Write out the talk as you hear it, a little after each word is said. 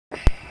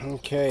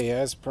Okay,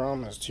 as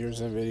promised, here's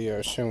a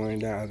video showing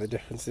the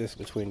differences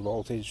between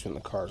voltage when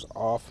the car's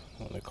off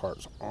and when the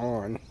car's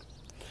on.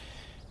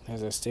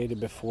 As I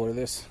stated before,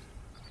 this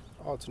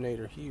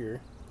alternator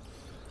here,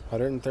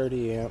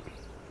 130 amp,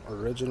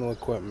 original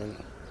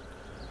equipment.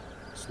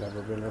 It's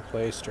never been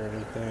replaced or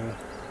anything.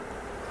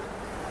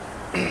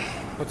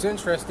 What's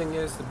interesting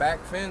is the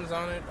back fins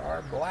on it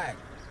are black,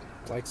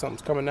 like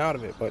something's coming out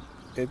of it, but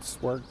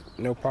it's worked,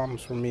 no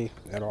problems for me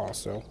at all,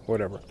 so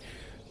whatever.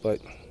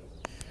 But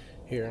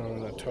here, I'm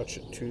going to touch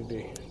it to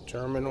the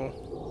terminal.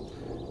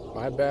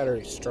 My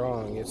battery's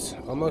strong. It's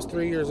almost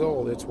 3 years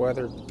old. It's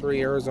weathered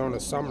 3 Arizona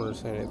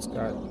summers, and it's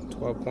got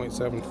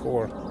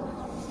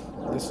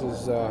 12.74. This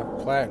is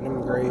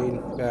platinum grade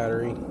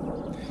battery,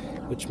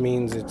 which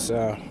means it's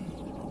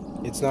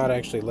not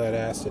actually lead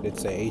acid.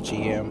 It's a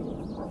HEM.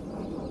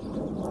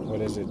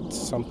 What is it?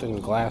 Something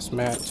glass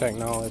mat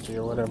technology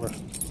or whatever.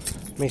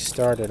 Let me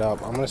start it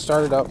up. I'm going to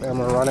start it up, and I'm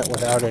going to run it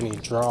without any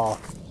draw,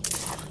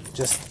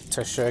 just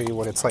to show you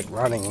what it's like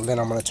running, and then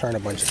I'm going to turn a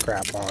bunch of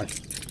crap on.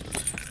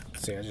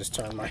 See, I just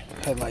turned my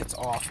headlights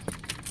off,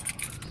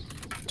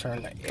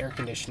 turn the air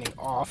conditioning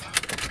off.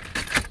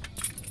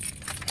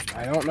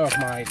 I don't know if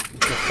my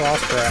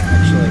defroster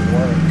actually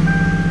works.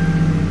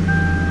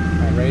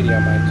 My radio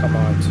might come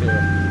on too,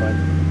 but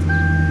I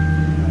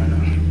don't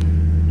know.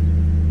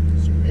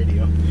 It's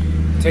radio.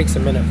 It takes a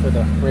minute for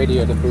the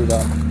radio to boot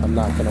up. I'm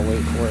not going to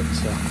wait for it,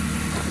 so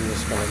I'm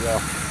just going to go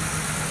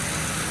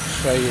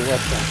show you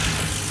what the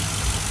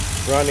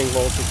running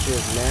voltage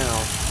is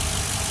now.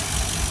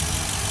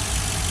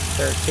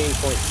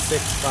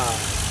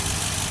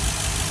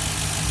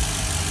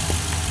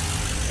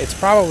 13.65. It's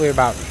probably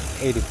about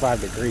 85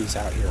 degrees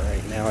out here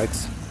right now.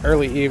 It's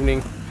early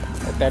evening,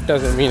 but that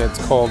doesn't mean it's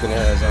cold in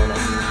Arizona.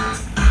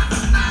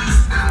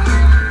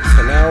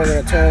 So now we're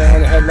going to turn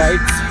on the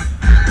headlights.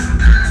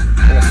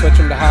 I'm going to switch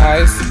them to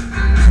highs.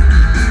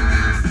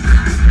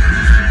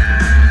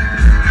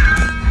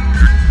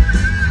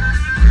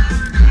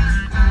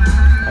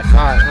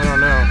 I don't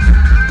know.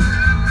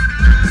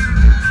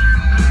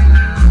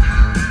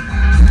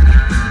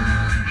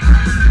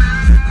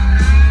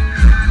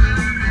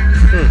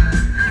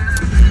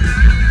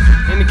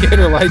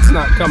 Indicator light's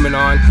not coming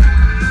on.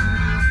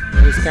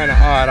 It's kind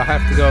of odd. I'll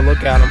have to go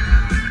look at them.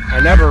 I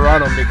never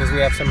run them because we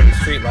have so many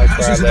street lights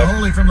where I live.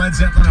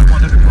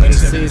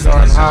 AC's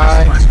on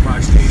high.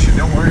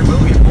 Don't worry, we'll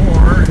get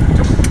more.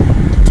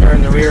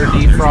 Turn the rear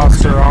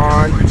defroster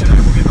on. We'll get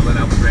the let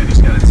out with Randy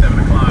Scott at 7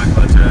 o'clock,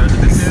 but the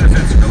big news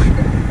is really...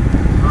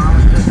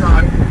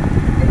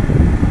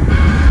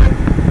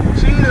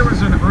 See, there was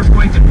an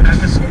earthquake in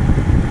Pakistan.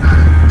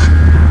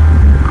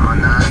 Oh,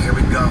 nah, here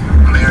we go.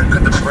 America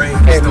the brave.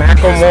 Okay,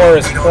 Macklemore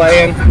is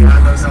playing. I'm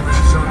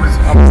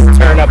going to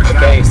turn up the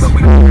bass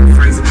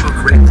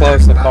and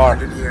close the car.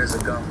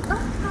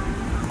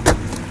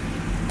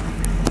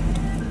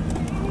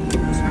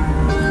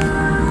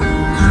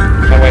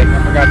 Oh wait, I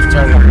forgot to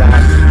turn up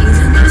that.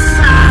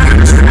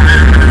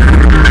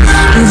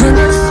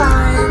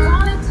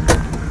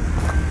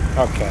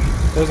 Okay,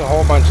 there's a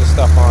whole bunch of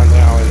stuff on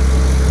now, and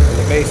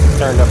the bass is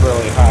turned up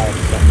really high,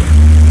 so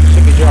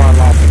should be drawing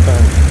lots of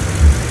current.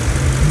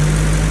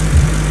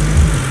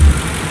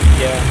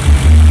 Yeah,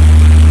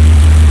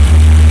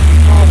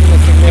 causing a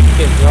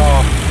significant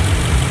draw,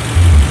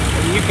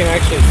 and you can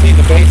actually see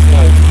the bass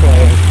notes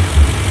playing,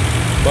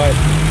 but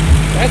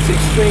that's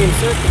extreme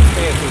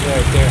circumstances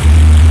right there.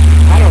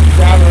 I don't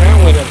drive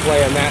around with it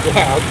playing that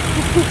loud,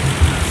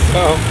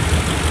 so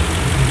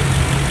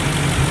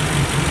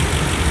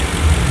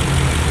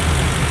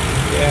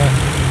yeah.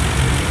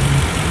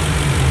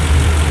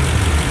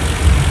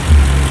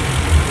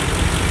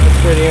 That's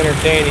pretty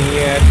entertaining,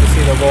 yeah, to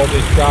see the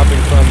voltage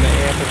dropping from the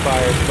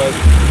amplifiers, but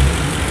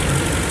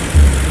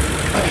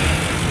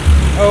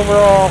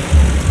overall,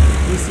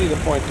 you see the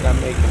point that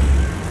I'm making.